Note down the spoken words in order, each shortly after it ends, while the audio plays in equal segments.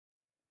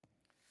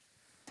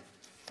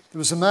There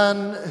was a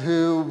man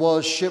who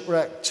was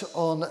shipwrecked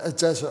on a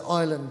desert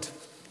island.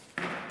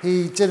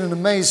 He did an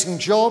amazing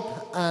job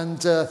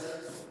and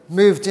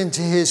moved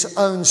into his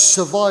own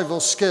survival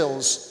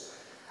skills.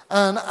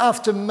 And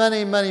after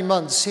many, many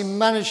months, he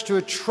managed to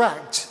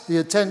attract the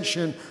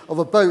attention of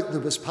a boat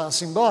that was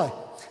passing by.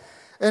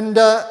 And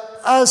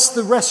as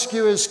the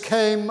rescuers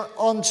came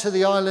onto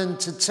the island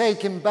to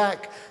take him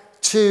back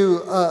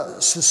to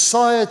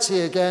society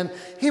again,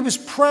 he was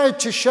proud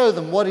to show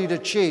them what he'd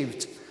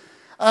achieved.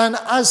 And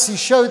as he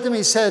showed them,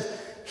 he said,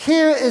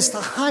 "Here is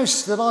the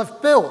house that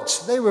I've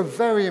built." They were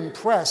very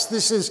impressed.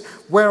 "This is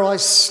where I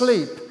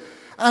sleep.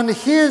 And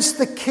here's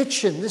the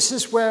kitchen. This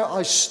is where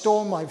I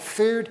store my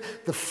food,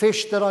 the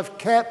fish that I've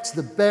kept,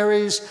 the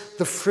berries,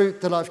 the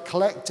fruit that I've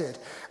collected.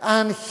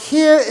 And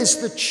here is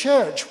the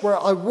church where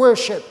I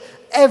worship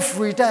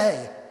every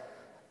day."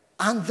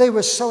 And they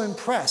were so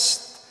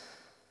impressed.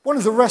 One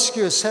of the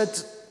rescuers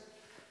said,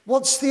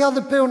 "What's the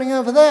other building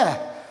over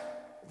there?"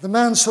 The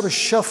man sort of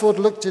shuffled,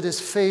 looked at his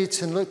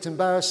feet and looked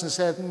embarrassed and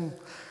said,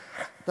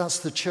 "That's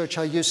the church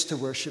I used to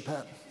worship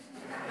at."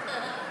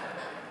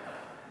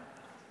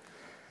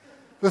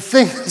 The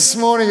thing this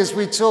morning is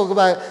we talk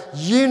about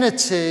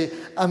unity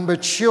and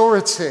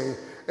maturity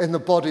in the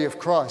body of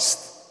Christ.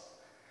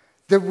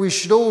 That we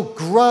should all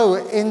grow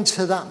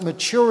into that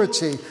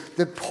maturity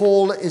that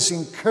Paul is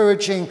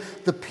encouraging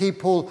the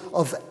people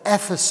of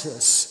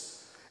Ephesus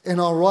in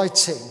our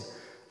writing.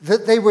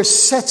 That they were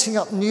setting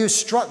up new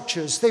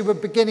structures. They were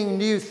beginning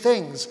new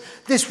things.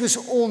 This was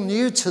all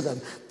new to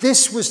them.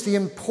 This was the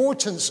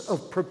importance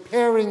of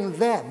preparing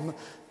them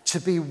to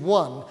be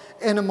one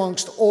in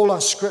amongst all our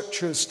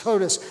scriptures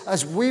told us,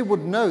 as we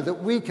would know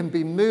that we can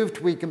be moved,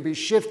 we can be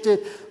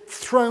shifted,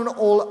 thrown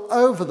all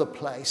over the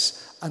place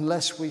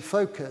unless we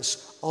focus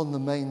on the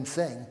main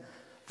thing.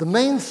 The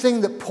main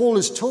thing that Paul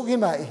is talking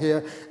about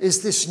here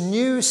is this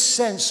new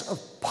sense of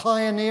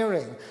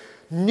pioneering,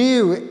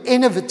 new,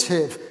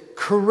 innovative,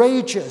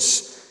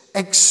 courageous,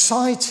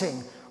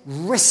 exciting,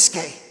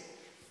 risky.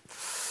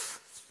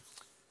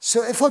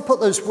 So if I put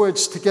those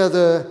words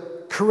together,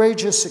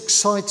 courageous,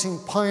 exciting,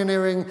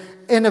 pioneering,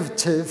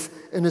 innovative,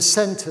 in a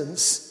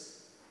sentence,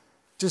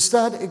 does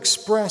that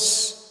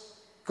express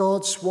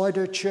God's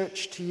wider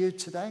church to you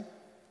today?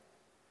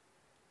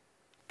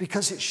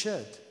 Because it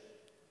should.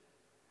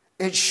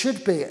 It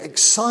should be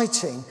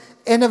exciting,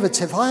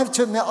 innovative. I have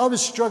to admit, I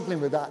was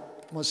struggling with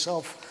that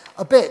myself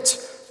a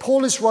bit.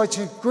 Paul is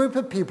writing a group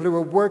of people who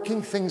were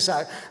working things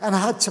out and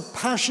had to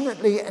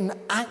passionately and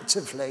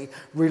actively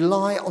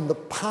rely on the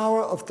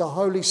power of the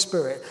Holy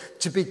Spirit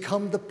to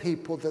become the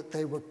people that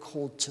they were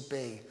called to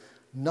be.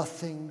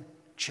 Nothing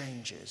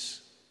changes.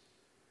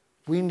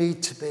 We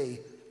need to be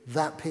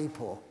that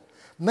people.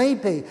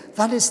 Maybe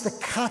that is the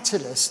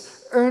catalyst,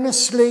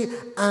 earnestly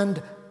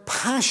and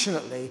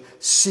passionately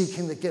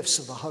seeking the gifts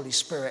of the Holy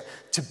Spirit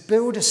to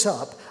build us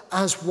up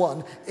as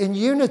one in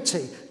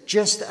unity,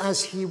 just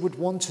as he would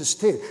want us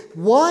to.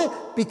 Why?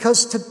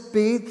 Because to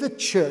be the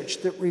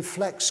church that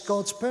reflects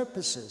God's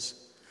purposes.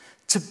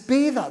 To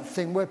be that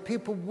thing where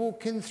people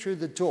walk in through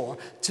the door,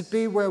 to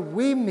be where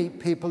we meet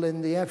people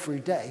in the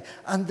everyday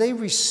and they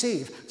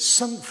receive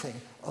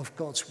something of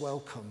God's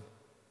welcome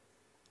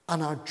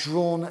and are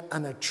drawn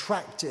and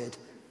attracted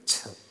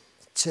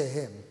to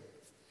him.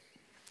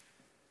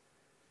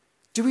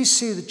 Do we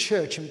see the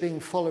church in being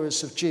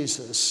followers of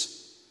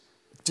Jesus,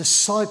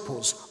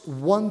 disciples,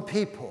 one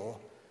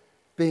people,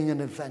 being an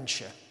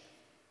adventure?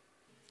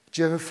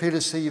 Do you ever feel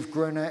as though you've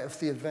grown out of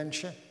the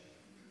adventure?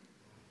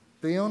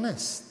 Be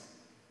honest.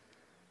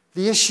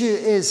 The issue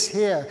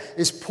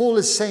is Paul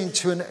is saying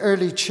to an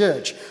early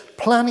church,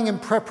 planning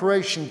and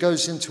preparation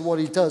goes into what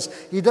he does.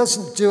 He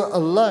doesn't do it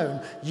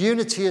alone.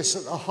 Unity is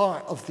at the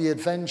heart of the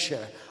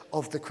adventure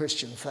of the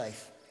Christian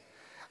faith.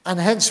 And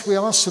hence we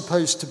are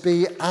supposed to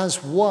be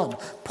as one.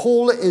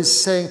 Paul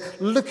is saying,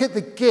 look at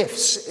the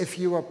gifts if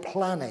you are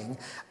planning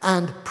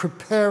and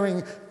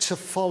preparing to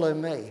follow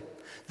me.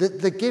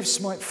 That the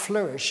gifts might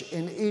flourish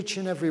in each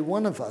and every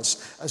one of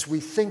us as we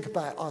think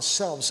about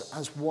ourselves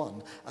as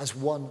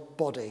one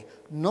body,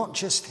 not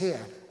just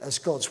here as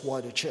God's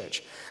wider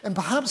church. And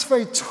perhaps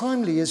very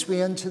timely as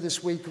we enter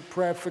this week of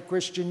prayer for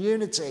Christian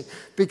unity,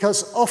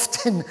 because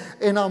often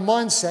in our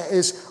mindset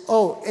is,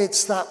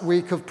 it's that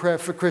week of prayer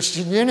for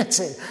Christian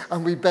unity,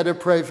 and we better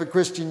pray for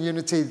Christian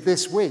unity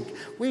this week.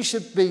 We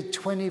should be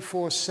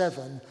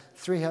 24/7,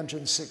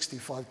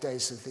 365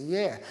 days of the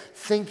year,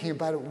 thinking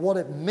about what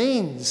it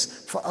means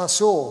for us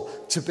all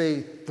to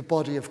be the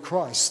body of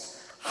Christ.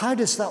 How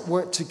does that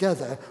work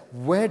together?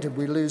 Where did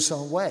we lose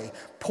our way?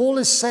 Paul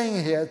is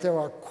saying here there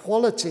are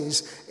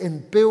qualities in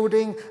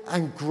building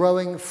and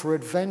growing for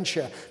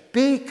adventure.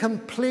 Be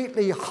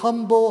completely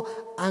humble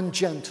and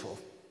gentle.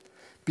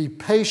 Be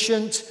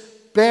patient,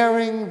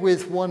 bearing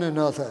with one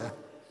another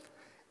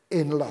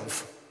in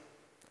love.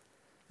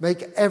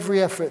 Make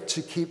every effort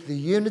to keep the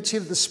unity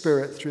of the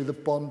Spirit through the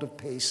bond of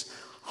peace.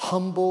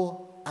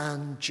 Humble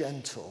and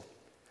gentle.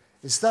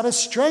 Is that a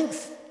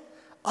strength?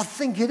 I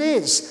think it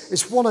is.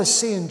 It's what I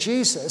see in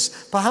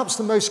Jesus, perhaps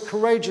the most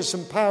courageous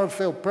and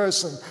power-filled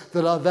person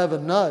that I've ever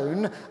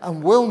known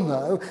and will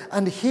know.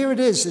 And here it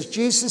is, as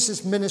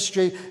Jesus'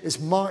 ministry is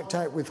marked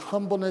out with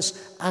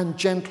humbleness and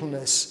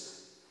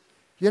gentleness.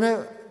 You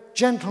know,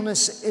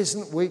 gentleness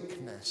isn't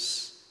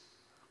weakness.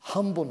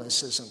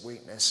 Humbleness isn't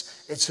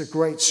weakness. It's a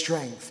great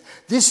strength.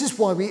 This is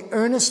why we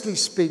earnestly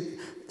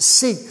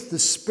seek the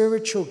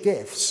spiritual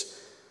gifts.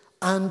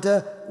 And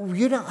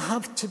you don't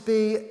have to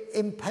be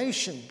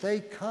impatient.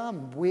 They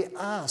come. We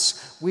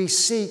ask. We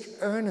seek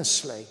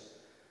earnestly.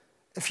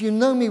 If you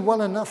know me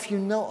well enough, you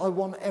know I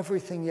want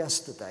everything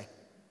yesterday.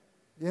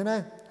 You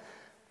know?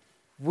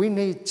 We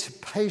need to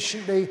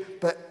patiently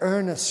but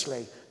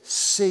earnestly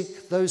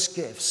seek those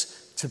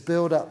gifts to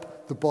build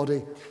up the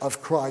body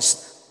of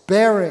Christ,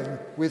 bearing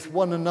with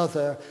one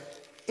another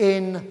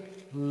in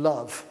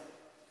love.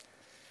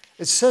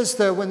 It says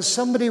there, when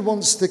somebody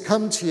wants to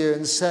come to you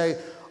and say,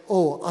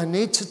 oh, I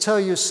need to tell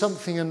you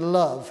something in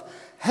love,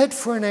 head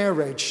for an air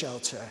raid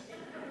shelter.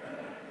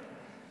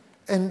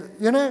 And,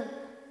 you know,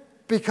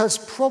 because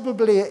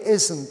probably it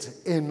isn't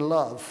in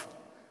love.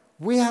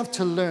 We have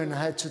to learn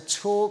how to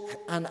talk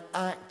and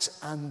act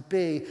and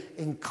be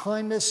in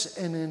kindness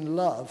and in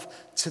love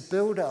to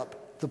build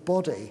up the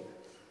body.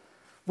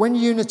 When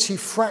unity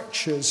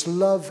fractures,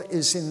 love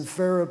is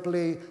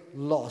invariably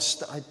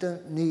lost. I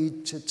don't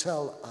need to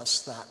tell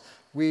us that.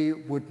 We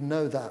would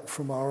know that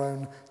from our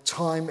own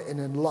time and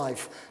in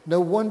life.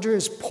 No wonder,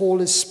 as Paul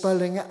is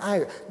spelling it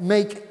out,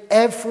 make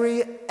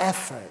every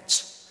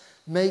effort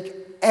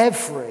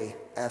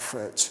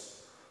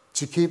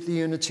to keep the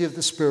unity of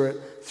the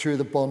Spirit through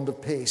the bond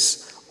of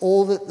peace.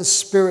 All that the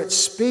Spirit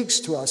speaks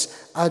to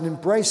us and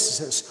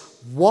embraces us.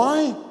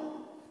 Why?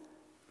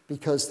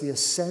 Because the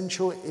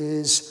essential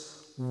is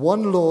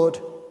one Lord,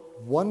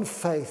 one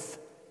faith,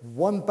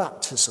 one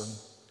baptism,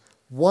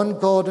 one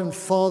God and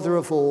Father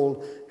of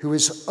all, who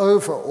is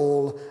over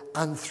all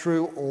and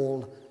through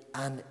all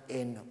and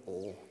in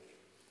all.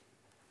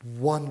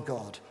 One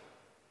God.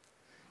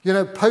 You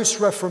know,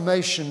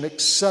 post-Reformation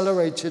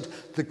accelerated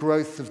the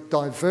growth of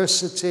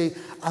diversity,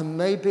 and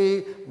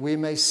maybe we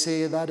may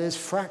see that as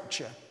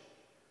fracture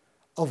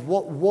of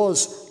what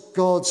was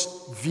God's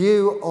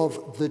view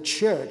of the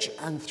church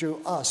and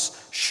through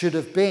us should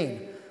have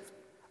been.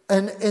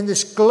 And in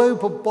this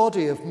global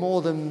body of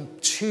more than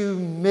 2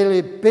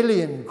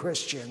 billion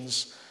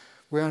Christians,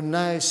 we are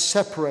now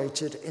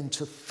separated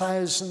into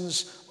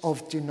thousands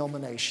of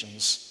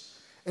denominations.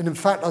 And in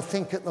fact, I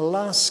think at the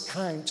last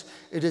count,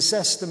 it is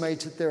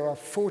estimated there are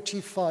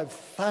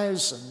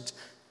 45,000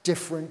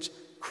 different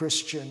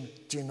Christian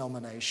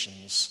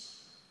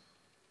denominations.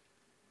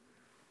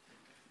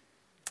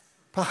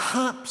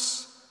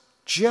 Perhaps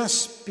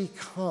just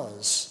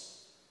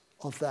because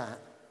of that,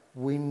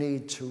 we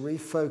need to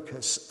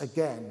refocus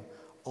again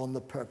on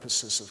the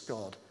purposes of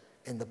God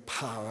in the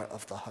power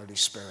of the Holy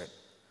Spirit.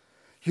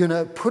 You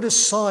know, put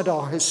aside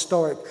our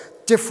historic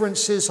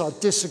differences, our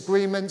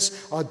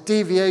disagreements, our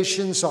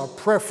deviations, our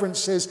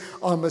preferences,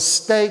 our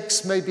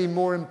mistakes, maybe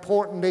more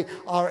importantly,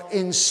 our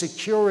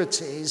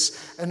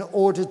insecurities, in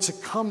order to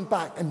come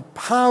back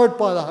empowered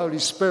by the Holy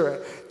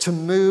Spirit to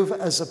move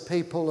as a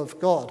people of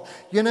God.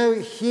 You know,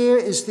 here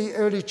is the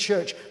early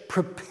church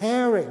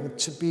preparing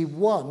to be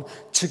one,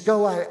 to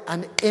go out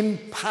and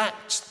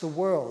impact the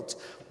world.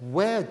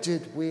 Where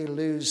did we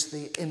lose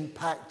the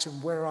impact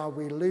and where are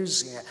we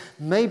losing it?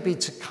 Maybe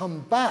to come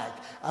back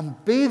and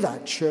be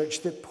that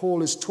church that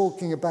Paul is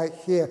talking about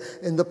here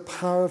in the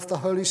power of the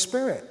Holy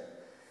Spirit,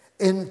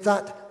 in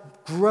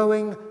that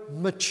growing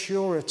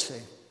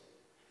maturity.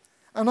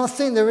 And I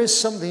think there is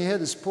something here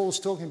that Paul's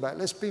talking about.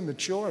 Let's be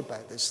mature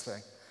about this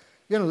thing.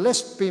 You know,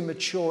 let's be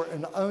mature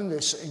and own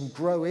this and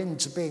grow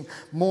into being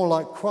more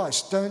like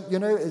Christ.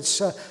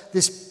 It's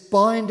this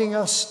binding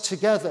us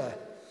together.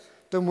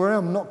 Don't worry,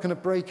 I'm not going to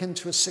break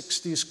into a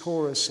 60s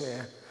chorus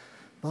here.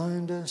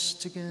 Bind us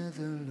together,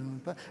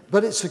 Lord.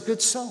 But it's a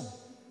good song,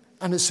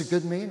 and it's a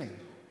good meaning.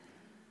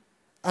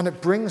 And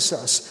it brings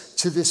us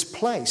to this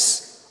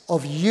place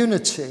of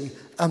unity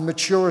and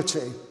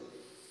maturity.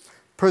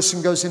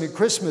 Person goes in at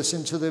Christmas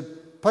into the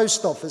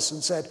post office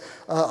and said,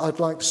 I'd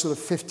like sort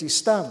of 50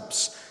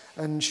 stamps.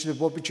 And she said,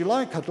 what would you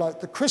like? I'd like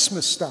the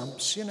Christmas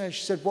stamps. You know,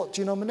 she said, what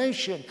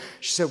denomination?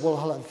 She said, well,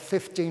 I'll have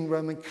 15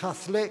 Roman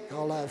Catholic.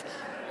 I'll have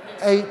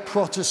 8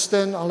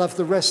 Protestant. I'll have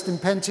the rest in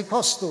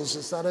Pentecostals.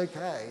 Is that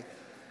okay?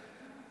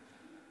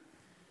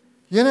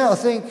 You know, I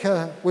think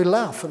we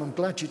laugh, and I'm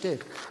glad you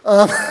did.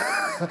 But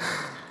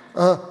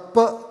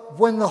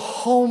when the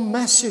whole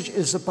message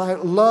is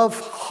about love,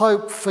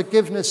 hope,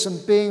 forgiveness,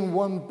 and being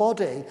one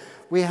body,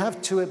 we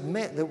have to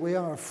admit that we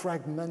are a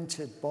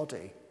fragmented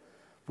body.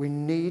 We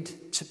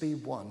need to be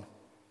one.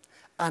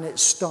 And it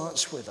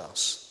starts with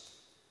us.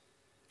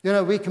 You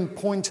know, we can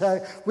point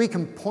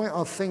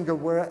our finger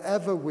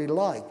wherever we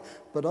like,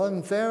 but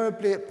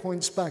invariably it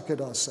points back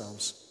at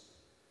ourselves.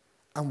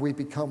 And we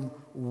become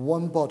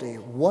one body,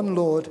 one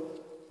Lord,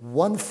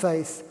 one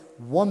faith,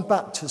 one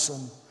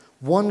baptism,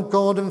 one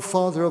God and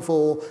Father of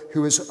all,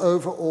 who is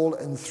over all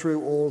and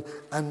through all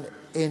and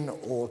in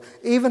all.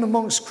 Even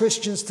amongst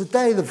Christians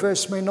today, the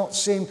verse may not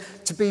seem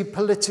to be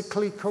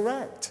politically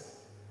correct.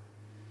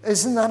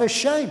 Isn't that a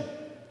shame?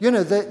 You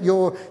know, that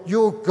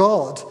your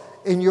God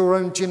in your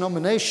own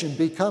denomination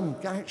become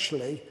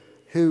actually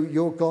who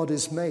your God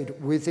is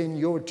made within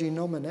your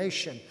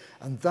denomination.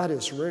 And that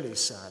is really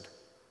sad.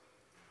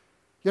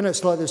 You know,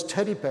 it's like those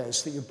teddy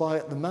bears that you buy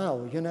at the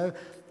mall, you know.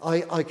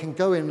 I can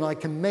go in and I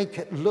can make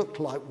it look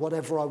like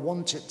whatever I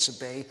want it to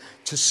be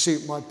to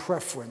suit my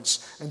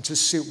preference and to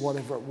suit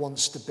whatever it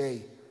wants to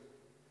be.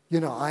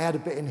 You know, I had a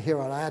bit in here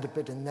and I had a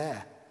bit in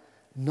there.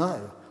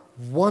 No,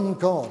 one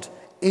God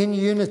in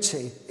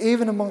unity,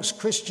 even amongst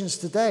Christians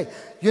today.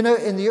 You know,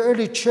 in the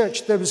early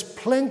church, there was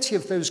plenty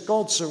of those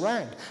gods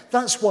around.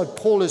 That's why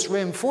Paul is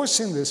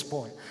reinforcing this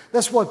point.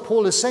 That's why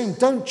Paul is saying,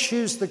 don't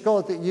choose the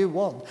God that you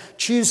want.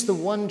 Choose the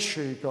one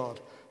true God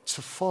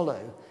to follow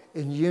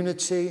in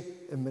unity,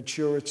 in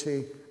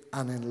maturity,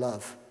 and in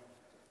love.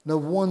 No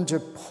wonder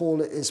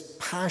Paul is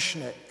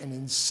passionate and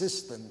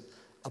insistent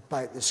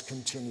about this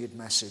continued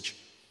message.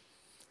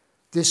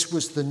 This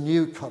was the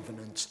new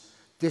covenant.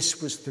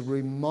 This was the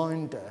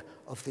reminder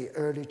of the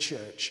early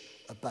church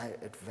about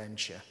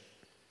adventure.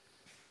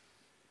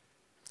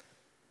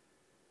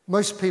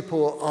 Most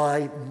people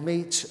I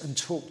meet and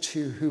talk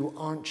to who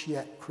aren't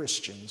yet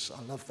Christians,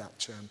 I love that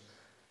term,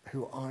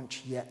 who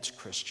aren't yet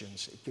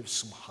Christians, it gives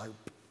some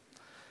hope,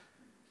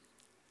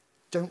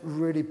 don't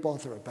really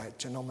bother about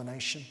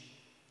denomination.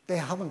 They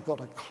haven't got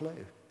a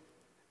clue.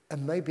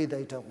 And maybe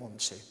they don't want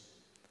to.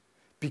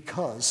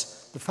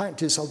 Because the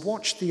fact is, I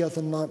watched the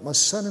other night, my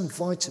son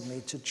invited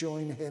me to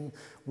join him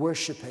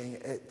worshipping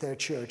at their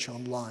church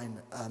online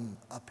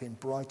up in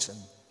Brighton.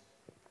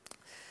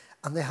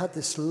 And they had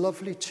this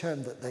lovely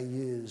term that they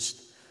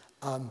used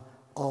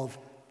of,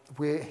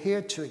 we're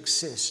here to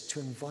exist, to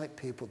invite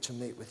people to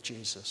meet with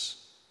Jesus.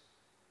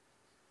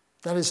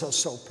 That is our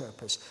sole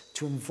purpose,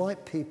 to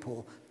invite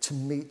people to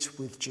meet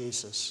with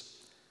Jesus.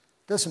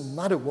 Doesn't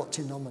matter what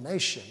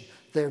denomination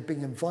they're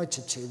being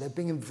invited to. They're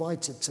being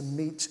invited to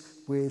meet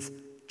with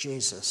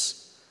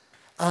Jesus.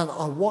 And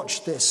I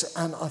watched this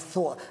and I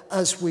thought,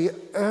 as we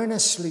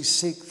earnestly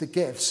seek the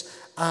gifts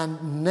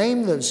and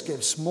name those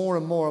gifts more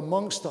and more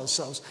amongst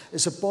ourselves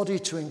as a body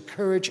to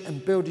encourage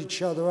and build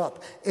each other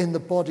up in the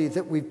body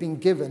that we've been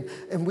given,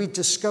 and we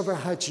discover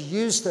how to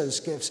use those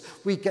gifts,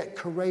 we get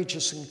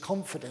courageous and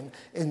confident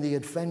in the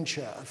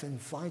adventure of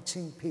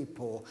inviting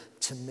people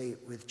to meet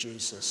with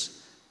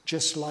Jesus,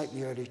 just like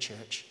the early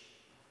church.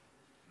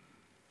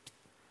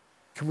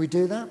 Can we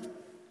do that?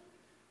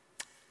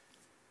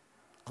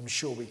 I'm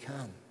sure we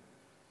can.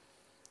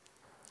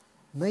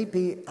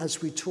 Maybe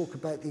as we talk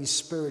about these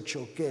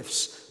spiritual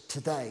gifts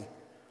today,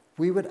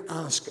 we would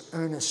ask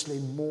earnestly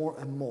more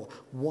and more.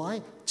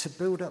 Why? To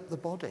build up the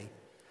body.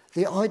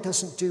 The eye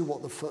doesn't do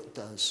what the foot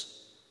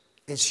does.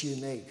 It's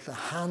unique. The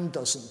hand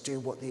doesn't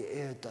do what the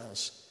ear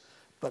does.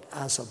 But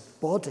as a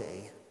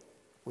body,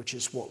 which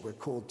is what we're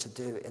called to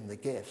do in the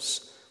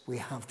gifts, we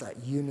have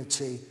that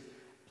unity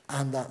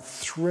and that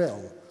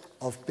thrill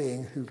of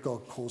being who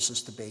God calls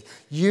us to be.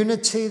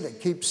 Unity that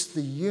keeps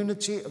the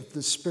unity of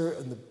the Spirit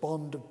and the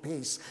bond of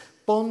peace.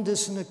 Bond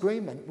is an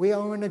agreement. We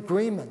are in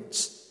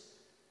agreement.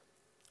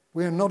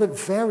 We are not at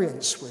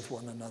variance with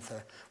one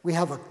another. We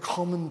have a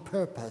common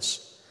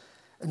purpose.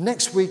 And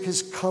next week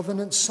is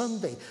Covenant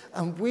Sunday,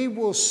 and we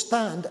will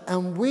stand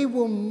and we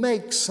will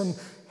make some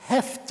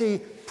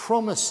hefty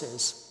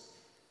promises.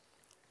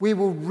 We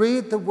will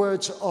read the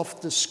words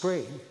off the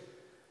screen.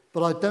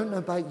 But I don't know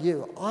about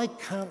you. I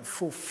can't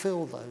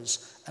fulfill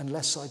those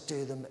unless I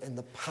do them in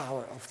the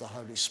power of the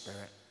Holy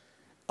Spirit.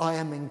 I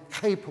am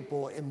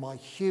incapable in my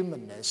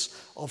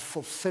humanness of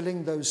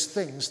fulfilling those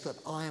things that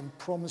I am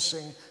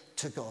promising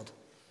to God.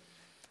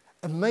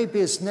 And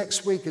maybe as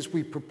next week, as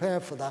we prepare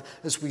for that,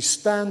 as we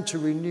stand to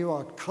renew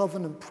our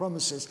covenant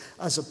promises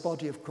as a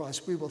body of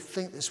Christ, we will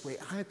think this week,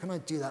 how can I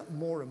do that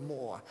more and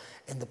more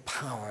in the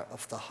power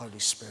of the Holy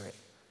Spirit?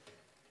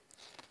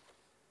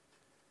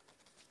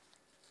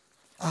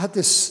 I had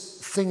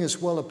this thing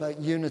as well about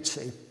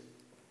unity.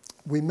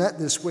 We met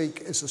this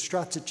week as a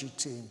strategy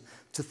team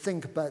to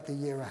think about the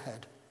year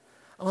ahead.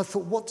 And I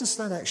thought, what does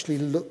that actually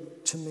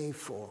look to me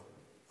for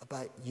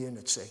about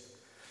unity?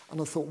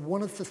 And I thought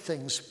one of the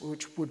things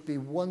which would be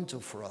wonderful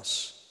for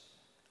us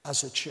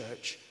as a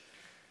church,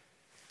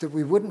 that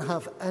we wouldn't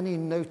have any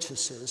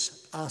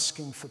notices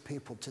asking for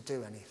people to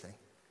do anything.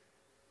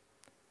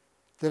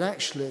 That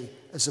actually,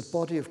 as a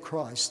body of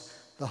Christ,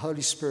 the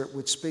Holy Spirit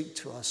would speak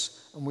to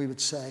us and we would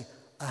say,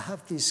 I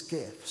have these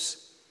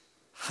gifts.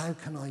 How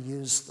can I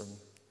use them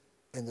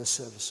in the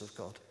service of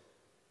God?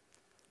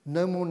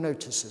 No more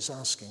notices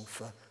asking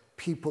for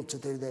people to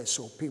do this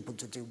or people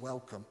to do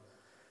welcome.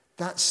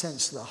 That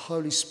sense of the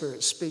Holy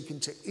Spirit speaking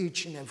to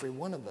each and every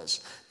one of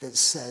us that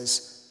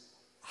says,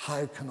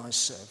 how can I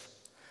serve?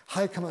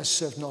 How can I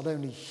serve not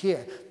only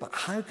here, but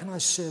how can I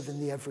serve in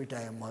the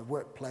everyday, in my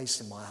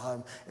workplace, in my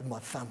home, in my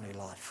family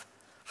life?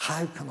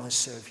 How can I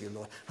serve you,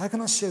 Lord? How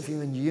can I serve you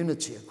in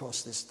unity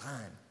across this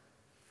town?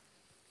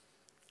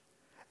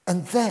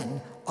 And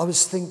then I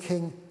was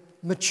thinking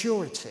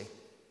maturity.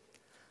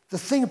 The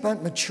thing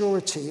about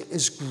maturity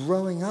is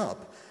growing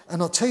up.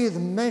 And I'll tell you, the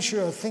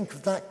measure, I think,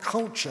 of that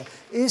culture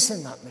is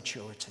in that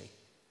maturity,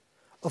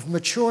 of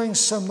maturing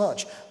so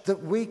much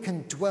that we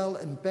can dwell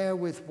and bear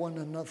with one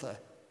another.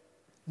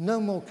 No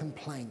more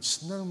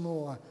complaints, no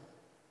more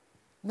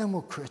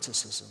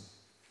criticism.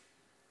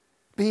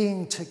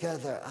 Being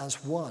together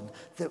as one,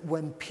 that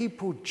when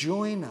people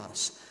join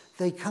us,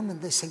 they come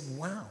and they say,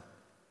 wow,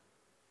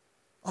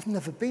 I've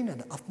never been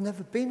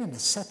in a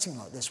setting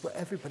like this where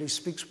everybody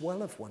speaks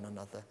well of one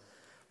another,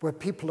 where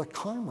people are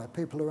kind, where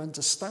people are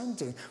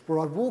understanding, where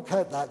I walk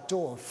out that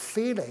door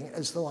feeling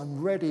as though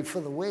I'm ready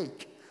for the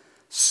week.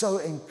 So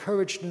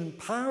encouraged and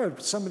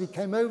empowered. Somebody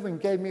came over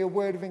and gave me a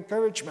word of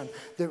encouragement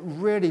that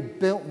really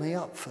built me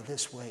up for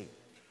this week.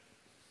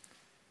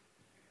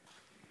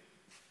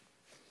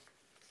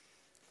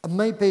 And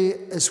maybe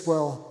as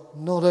well,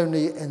 not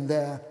only in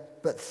there,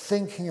 but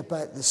thinking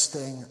about this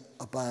thing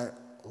about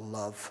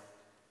love.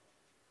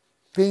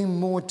 Being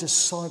more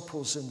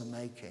disciples in the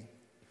making.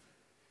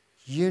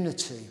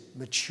 Unity,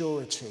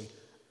 maturity,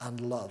 and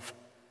love.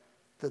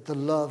 That the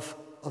love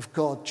of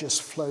God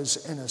just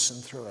flows in us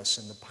and through us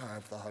in the power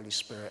of the Holy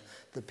Spirit,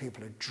 that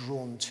people are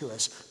drawn to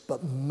us.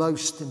 But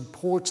most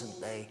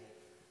importantly,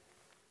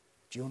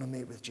 do you want to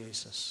meet with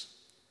Jesus?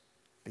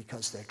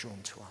 Because they're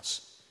drawn to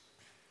us.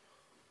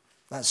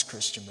 That's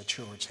Christian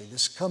maturity.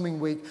 This coming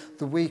week,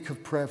 the week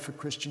of prayer for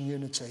Christian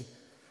unity,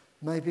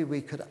 maybe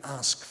we could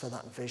ask for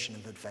that vision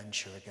of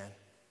adventure again.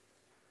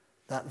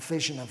 That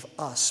vision of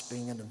us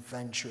being an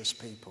adventurous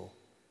people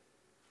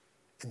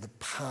in the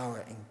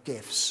power and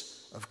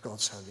gifts of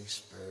God's Holy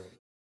Spirit.